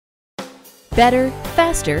Better,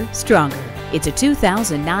 faster, stronger. It's a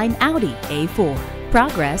 2009 Audi A4.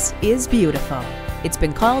 Progress is beautiful. It's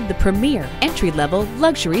been called the premier entry-level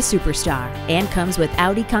luxury superstar and comes with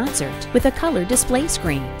Audi Concert with a color display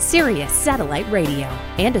screen, Sirius satellite radio,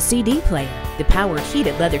 and a CD player. The powered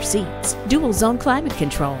heated leather seats, dual zone climate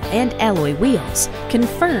control, and alloy wheels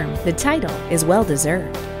confirm the title is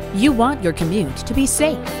well-deserved. You want your commute to be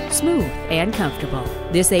safe, smooth, and comfortable.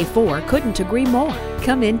 This A4 couldn't agree more.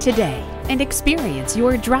 Come in today and experience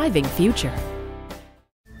your driving future.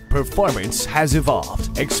 Performance has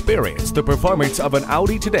evolved. Experience the performance of an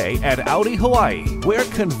Audi today at Audi Hawaii. We're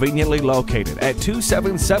conveniently located at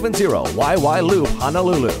 2770 YY Loop,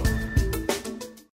 Honolulu.